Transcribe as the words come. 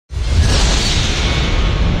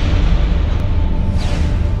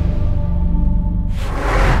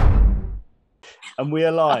And we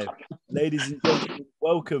are live. Ladies and gentlemen,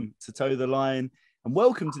 welcome to Toe the Line and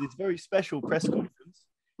welcome to this very special press conference.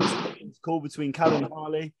 It's a call between Callan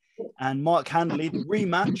Harley and Mark Handley, the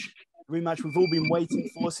rematch we've all been waiting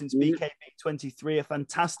for since BKB 23, a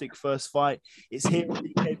fantastic first fight. It's here at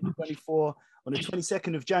BKB 24 on the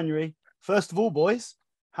 22nd of January. First of all, boys,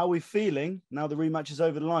 how are we feeling now the rematch is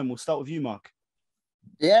over the line? We'll start with you, Mark.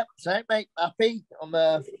 Yeah, same, mate. Happy.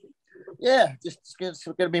 I'm just it's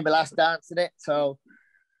going to be my last dance in it. So,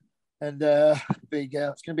 and it's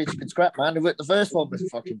going to be a good scrap, man. The first one was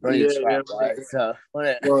fucking brilliant scrap, right? So,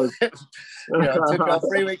 wasn't it? I took off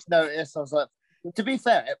 3 weeks' notice. I was like, to be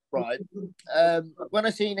fair, right? When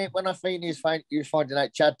I seen he was finding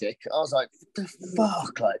out Chad Dick, I was like, what the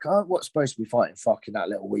fuck? Like, I'm what's supposed to be fighting fucking that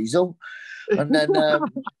little weasel? And then,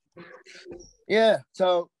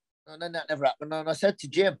 so. And then that never happened. And I said to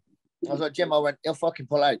Jim, I was like, Jim, he'll fucking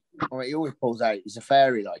pull out. I went, he always pulls out. He's a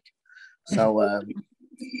fairy, like. So,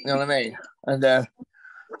 you know what I mean? And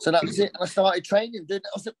so that was it. And I started training. I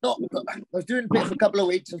was doing a bit for a couple of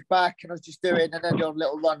weeks. I was back and I was just doing, and then doing a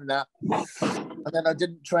little run and that. And then I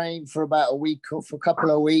didn't train for about a week or for a couple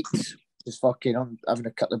of weeks. Just fucking on having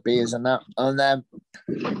a couple of beers and that. And then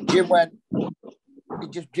Jim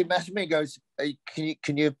messaged me and goes, hey,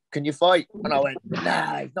 can you fight? And I went,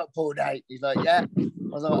 nah, he's not pulled out. He's like, yeah.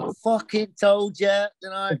 I was like, I fucking told you, you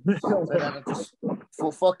know. So then I just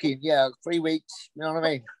for fucking 3 weeks, you know what I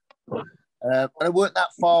mean? And I weren't that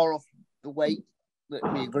far off the weight that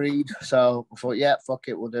we agreed. So I thought, yeah, fuck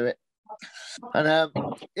it, we'll do it. And and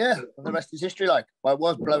the rest is history. Like, I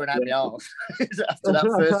was blowing out my arse after that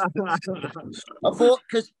first. I thought,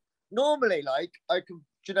 because normally, like, I can.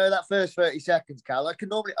 Do you know that first 30 seconds, Cal? I can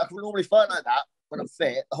normally fight like that when I'm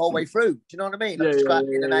fit the whole way through. Do you know what I mean? Like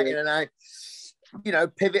in and out. You know,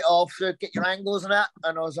 pivot off, so get your angles and that.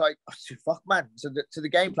 And I was like, oh, fuck, man. So the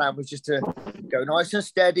game plan was just to go nice and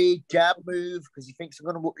steady, jab move, because he thinks I'm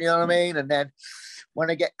going to, you know what I mean? And then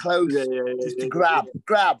when I get close, just to grab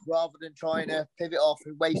rather than trying to pivot off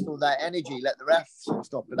and waste all that energy, let the refs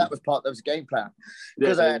stop. But that was the game plan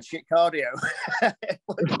because I had shit cardio. You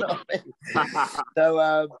know what I mean?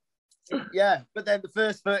 So, but then the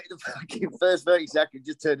first 30 seconds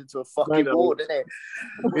just turned into a fucking war, didn't it?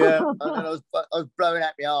 Yeah, and then I was blowing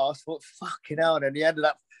out my arse. Thought, fucking hell. And at the end of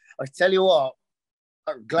that, I tell you what,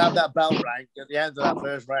 I glad that bell rang at the end of that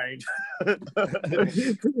first round.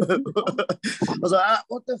 I was like,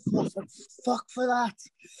 what the fuck for that?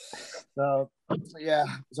 So, yeah,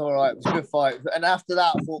 it was all right. It was a good fight. And after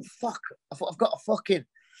that, I thought, I've got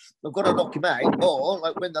to knock him out or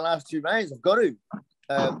like win the last 2 rounds. I've got to.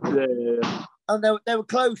 And they were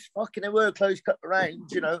close. Fucking, they were a close cut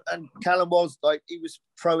range, you know. And Callan was like, he was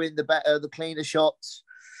throwing the cleaner shots.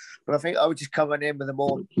 But I think I was just coming in with a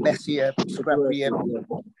more messier, scrappier,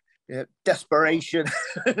 desperation.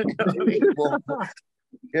 You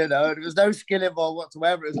know, there was no skill involved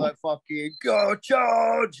whatsoever. It was like, fucking go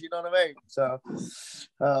charge, you know what I mean? So,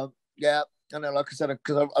 and then, like I said,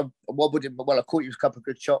 because I caught you with a couple of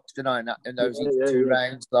good shots, didn't I? In those 2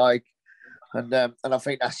 rounds, like. And I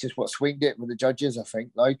think that's just what swinged it with the judges, I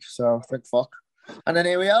think, like. So I think, fuck. And then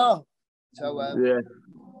here we are. So,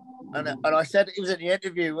 And I said, it was in the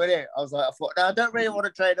interview, wasn't it? I was like, I thought, no, I don't really want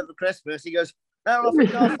to train over Christmas. He goes, no, I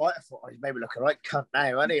think I'll fight. I thought, oh, he's maybe looking right cunt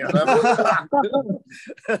now, isn't he?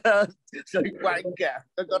 So, wanker.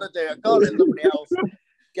 I've got to do it. I can't let somebody else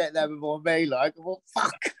get there before me, like. I thought,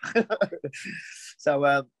 fuck. So,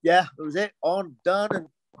 it was it. On, done, and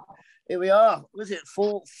here we are. Was it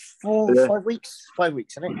 5 weeks? 5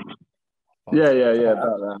 weeks, isn't it? Yeah,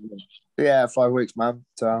 about that. Yeah, 5 weeks, man.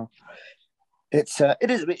 So it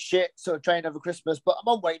is a bit shit, sort of training over Christmas, but I'm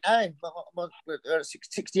on weight now. I'm on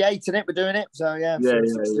 68 in it. We're doing it. So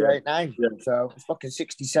 68 now. Yeah. So it's fucking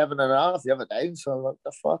 67 and a half the other day. So what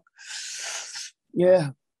the fuck? Yeah.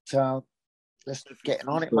 So let's get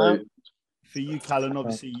on it, man. For you, Callan,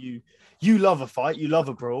 obviously you love a fight, you love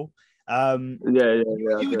a brawl. You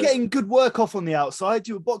were getting good work off on the outside.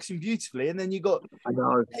 You were boxing beautifully, and then you got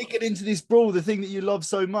taken into this brawl, the thing that you love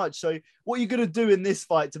so much. So, what are you going to do in this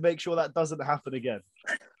fight to make sure that doesn't happen again?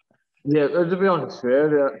 Yeah, to be honest,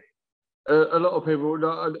 a lot of people.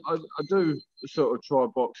 I do sort of try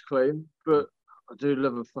box clean, but I do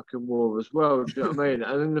love a fucking war as well. Do you know what I mean?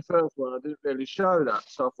 And in the first one, I didn't really show that.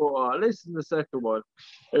 So I thought, at least in the second one,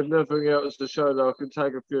 if nothing else, to show that I can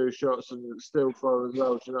take a few shots and still throw as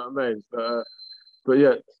well. Do you know what I mean? But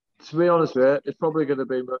yeah, to be honest with you, it's probably going to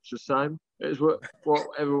be much the same. It's what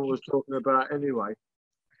everyone was talking about anyway.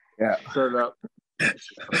 Yeah. So that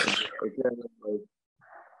again.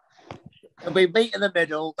 It'll be meet in the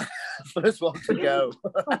middle. First one to go.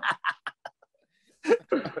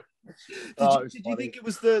 Did you think it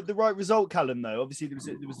was the right result, Callan? Though obviously there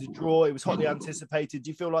was a draw. It was hotly anticipated.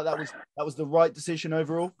 Do you feel like that was the right decision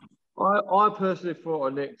overall? I personally thought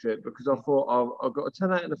I nicked it because I thought I got a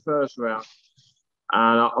 10-8 in the first round,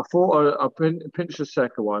 and I thought I pinched the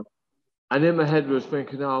second one, and in my head was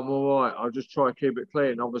thinking, oh, I'm all right. I'll just try and keep it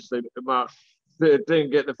clean. Obviously, Mark didn't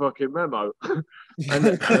get the fucking memo, and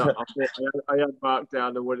I thought I had marked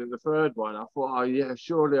down the win in the third one. I thought, oh yeah,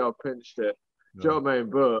 surely I pinched it. Do you know what I mean?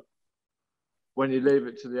 But when you leave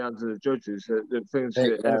it to the hands of the judges, anything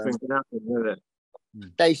can happen, isn't it?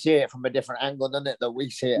 They see it from a different angle, don't it? That we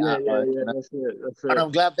see it that way. Yeah, that's it. And I'm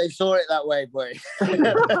glad they saw it that way, boy.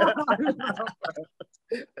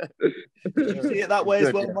 You see it that way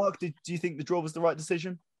as well, Mark? Do you think the draw was the right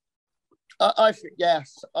decision? I think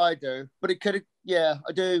yes, I do. But it could have, yeah,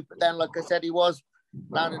 I do. But then, like I said, he was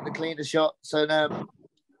landing the cleaner shot. So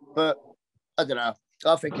but I don't know.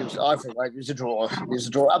 I think it was a draw. It was a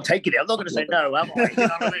draw. I'm taking it. I'm not going to say no, am I? You know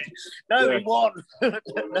what I mean? No, he won. No,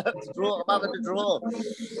 it's a draw. I'm having a draw.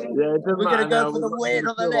 Yeah, we're going to go for the win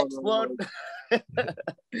on the next one.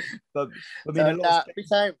 But I mean,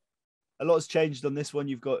 a lot has changed on this one.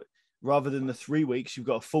 You've got, rather than the 3 weeks, you've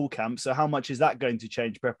got a full camp. So how much is that going to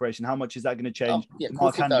change preparation? How much is that going to change?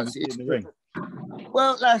 Mark Handley in the ring?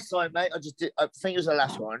 Well, last time, mate, I think it was the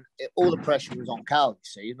last one. All the pressure was on Cal. You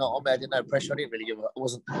see, not on me. I didn't know pressure. I didn't really give it. I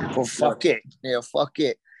wasn't. Well, fuck it. Yeah, fuck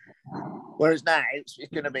it. Whereas now it's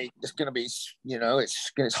going to be, you know,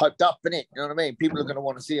 it's hyped up, isn't it? You know what I mean? People are going to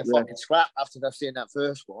want to see a fucking scrap after they've seen that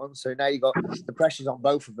first one. So now you got the pressures on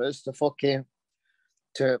both of us to fucking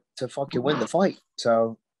win the fight.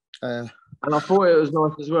 So. And I thought it was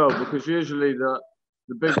nice as well because usually the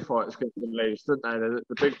big fights get released, don't they?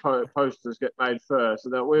 The big posters get made first,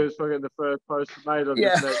 and that we was fucking the first poster made on the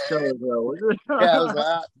next show as well. Yeah, I was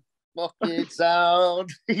like, fucking sound.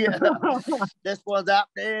 Yeah, this one's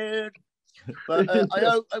happening. But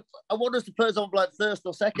I want us to put us on like first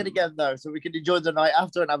or second again though, so we can enjoy the night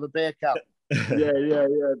after and have a beer cup. Yeah,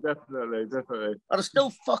 definitely. And I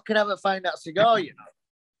still fucking haven't found that cigar, you know.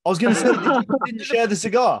 I was going to say, you didn't share the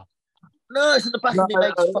cigar? No, it's in the back of my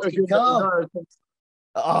mate's fucking car.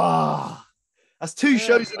 Ah, that's two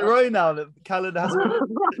shows in a row now that Callan has.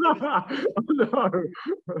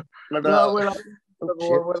 No, we'll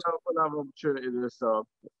have opportunity this time.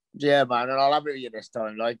 Yeah, man, and I'll have it with you this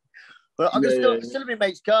time. Like, but I'm still in my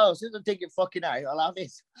mate's car. As soon as I take it fucking out, I'll have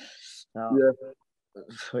it.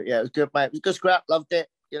 But yeah, it was good, mate. It was good scrap. Loved it.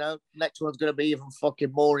 You know, next one's going to be even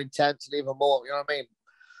fucking more intense and even more. You know what I mean?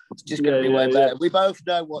 It's just going to be way better. We both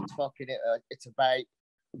know what fucking it's about.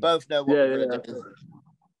 We both know what we're going to do.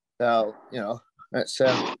 So, you know, let's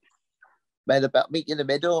meet in the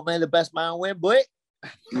middle. May the best man win, boy.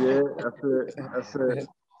 Yeah, that's it.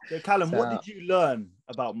 So, Callan, what did you learn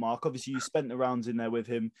about Mark? Obviously, you spent the rounds in there with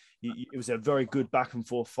him. It was a very good back and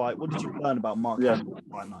forth fight. What did you learn about Mark Handley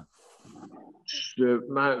right now?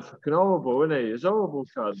 Mate, fucking horrible, isn't he? He's horrible,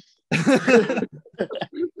 cunt.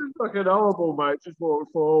 He's fucking horrible, mate. Just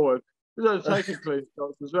walking forward. He's only taking clean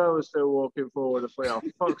shots as well as still walking forward if we are.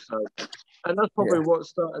 Fuck's sake. And that's probably what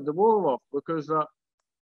started the war off because I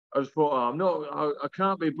just thought, I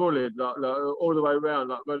can't be bullied like all the way around,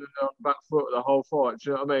 like running on the back foot the whole fight.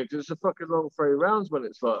 Do you know what I mean? Because it's a fucking long 3 rounds when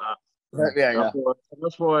it's like that. Yeah. And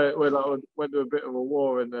that's why we went to a bit of a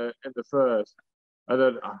war in the first. And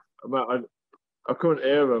then I couldn't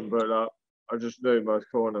hear him, but I just knew my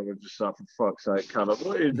corner was just like, for fuck's sake, Callan,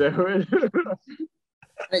 what are you doing?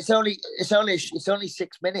 It's only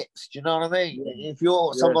 6 minutes. Do you know what I mean? Yeah. If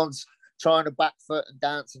you're someone's trying to back foot and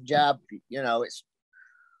dance and jab, you know, it's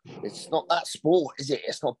not that sport, is it?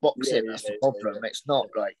 It's not boxing. That's the problem. It's not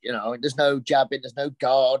like, you know, there's no jabbing, there's no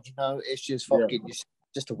guard. You know, it's just fucking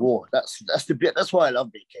just a war. That's why I love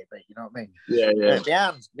BKB. You know what I mean? Yeah. The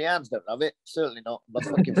hands don't love it. Certainly not. My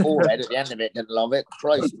fucking forehead at the end of it didn't love it.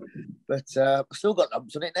 Christ. But I've still got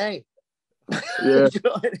lumps on it now. Yeah. You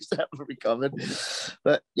know, it's very common.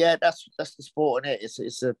 But yeah, that's the sport, isn't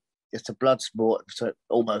it? It's a blood sport, so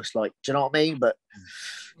almost like, do you know what I mean? But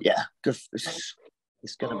yeah, good.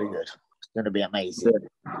 It's going to be good. It's going to be amazing.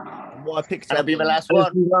 And what I picked and up, it'll be my last one.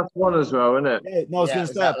 It's the last one as well, isn't it? Yeah, no, I was going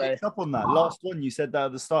to say, I picked up on that last one. You said that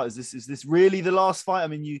at the start. Is this really the last fight? I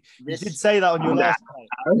mean, you did say that on your last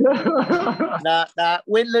fight. Nah.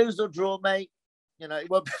 Win, lose or draw, mate. You know, it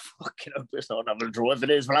won't be fucking up. It's not another draw. If it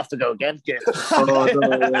is, we'll have to go again.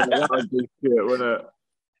 That would be shit, wouldn't it?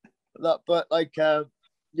 But like,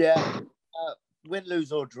 win,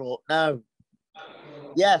 lose or draw. No.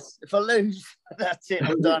 Yes, if I lose, that's it.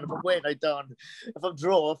 I'm done. If I win, I'm done. If I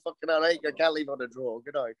draw, fucking hell, I can't leave on a draw.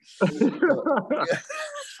 Good night.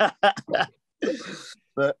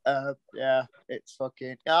 But yeah, it's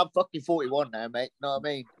fucking. I'm fucking 41 now, mate. You know what I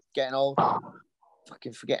mean? Getting old.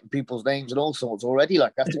 Fucking forgetting people's names and all sorts already.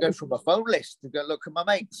 Like I have to go through my phone list to go look at my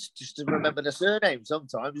mates just to remember the surname.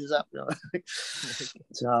 Sometimes is that. You know?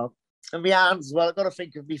 So and my hands. Well, I've got to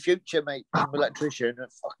think of my future, mate. I'm an electrician.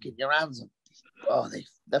 And fucking your hands.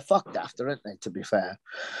 They're fucked after, aren't they? To be fair.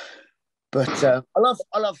 But I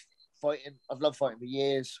love fighting. I've loved fighting for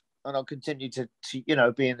years, and I'll continue to you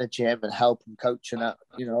know be in the gym and help and coach and that.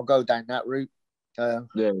 You know, I'll go down that route. Yeah.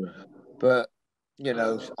 But you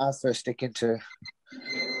know, as for sticking to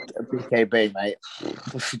BKB, mate,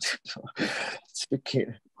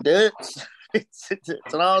 it's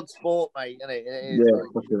an hard sport, mate. Isn't it? It is, Yeah,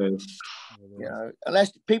 you know,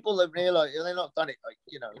 unless people have realised they've not done it, like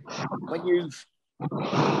you know, when you've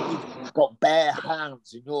got bare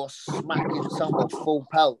hands and you're smacking someone full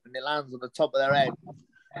pelt and it lands on the top of their head,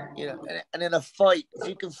 you know, and in a fight, if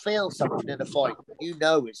you can feel something in a fight, you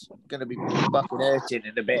know it's going to be fucking hurting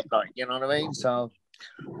in a bit, like, you know what I mean? So,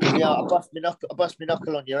 yeah, I bust my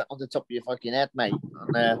knuckle on the top of your fucking head, mate.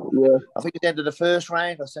 And I think at the end of the first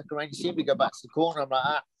round or second round, you see me go back to the corner. I'm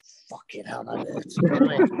like, fucking hell, that hurts. You know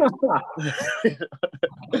what I mean?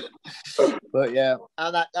 But yeah,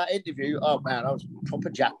 and that interview, oh man, I was proper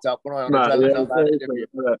jacked up when I on that interview.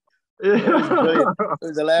 It was brilliant. It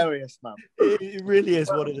was hilarious, man. It really is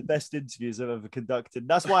one of the best interviews I've ever conducted.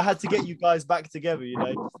 That's why I had to get you guys back together. You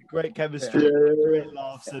know, great chemistry, great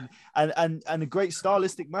laughs, and a great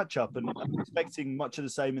stylistic matchup. And I'm expecting much of the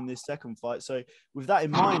same in this second fight. So, with that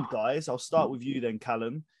in mind, guys, I'll start with you then,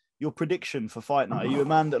 Callan. Your prediction for fight night? Are you a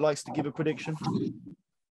man that likes to give a prediction?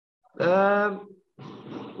 Well,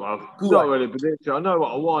 not really a prediction. I know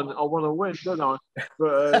what I want. I want to win, don't I?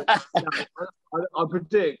 But I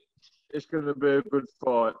predict it's going to be a good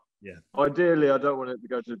fight. Yeah. Ideally, I don't want it to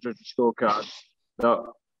go to the judges' scorecards.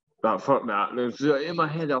 Fuck that. In my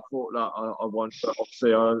head, I thought that I won, but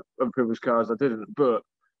obviously, on people's cards, I didn't. But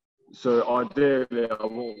so ideally, I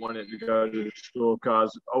wouldn't want it to go to the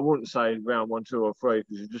scorecards. I wouldn't say round 1, 2, or 3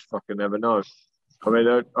 because you just fucking never know. I mean,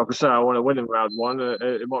 I could say I want to win in round 1.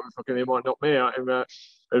 It might knock me out in round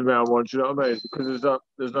 1. Do you know what I mean? Because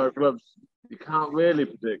there's no gloves. You can't really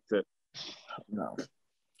predict it. No.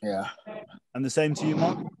 Yeah. And the same to you,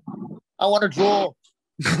 Mark? I want to draw.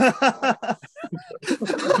 I'm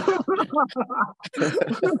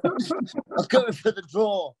going for the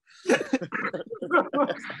draw.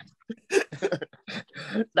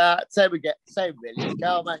 Same really.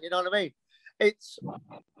 Carl, man, you know what I mean? It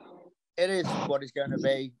is what it's going to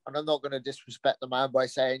be, and I'm not going to disrespect the man by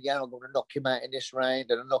saying, yeah, I'm going to knock him out in this round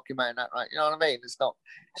and I'll knock him out in that round. You know what I mean? It's not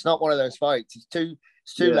one of those fights. It's two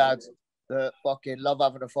lads that fucking love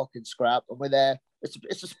having a fucking scrap, and we're there.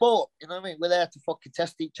 It's a sport, you know what I mean? We're there to fucking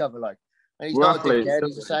test each other, like. And he's not a dickhead,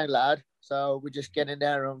 he's the same lad. So we just get in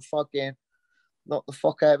there and fucking knock the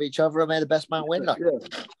fuck out of each other and make the best man win, like. Yeah,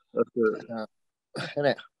 that's good. Isn't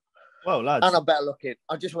it? Well, lads. And I'm better looking.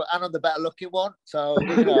 And I'm the better looking one. So, you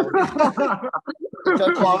know, the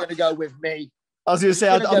judges are going to go with me. I was going to say,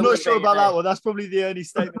 I'm not sure about that one. That's probably the only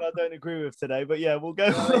statement I don't agree with today. But yeah, we'll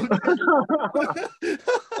go.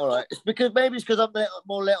 All right. It's because I'm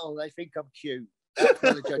more little. They think I'm cute. That's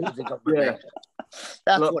why the judges think I'm cute.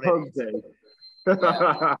 That's what it is.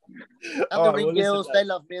 Yeah. And the ring girls, they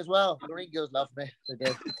love me as well. The ring girls love me. They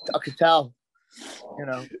do. I could tell. You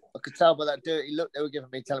know, I could tell by that dirty look they were giving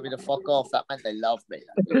me, telling me to fuck off. That meant they loved me.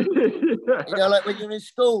 You know, like when you're in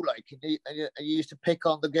school, like, and you used to pick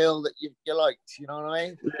on the girl that you liked. You know what I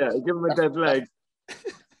mean? Yeah, give them a dead leg.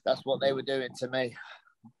 That's what they were doing to me.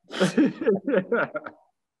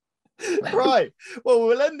 Right. Well,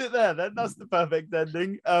 we'll end it there then. That's the perfect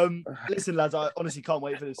ending. Listen, lads, I honestly can't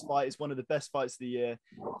wait for this fight. It's one of the best fights of the year.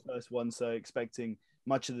 First one, so expecting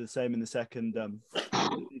much of the same in the second.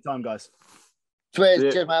 Time, guys.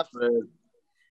 Cheers, man.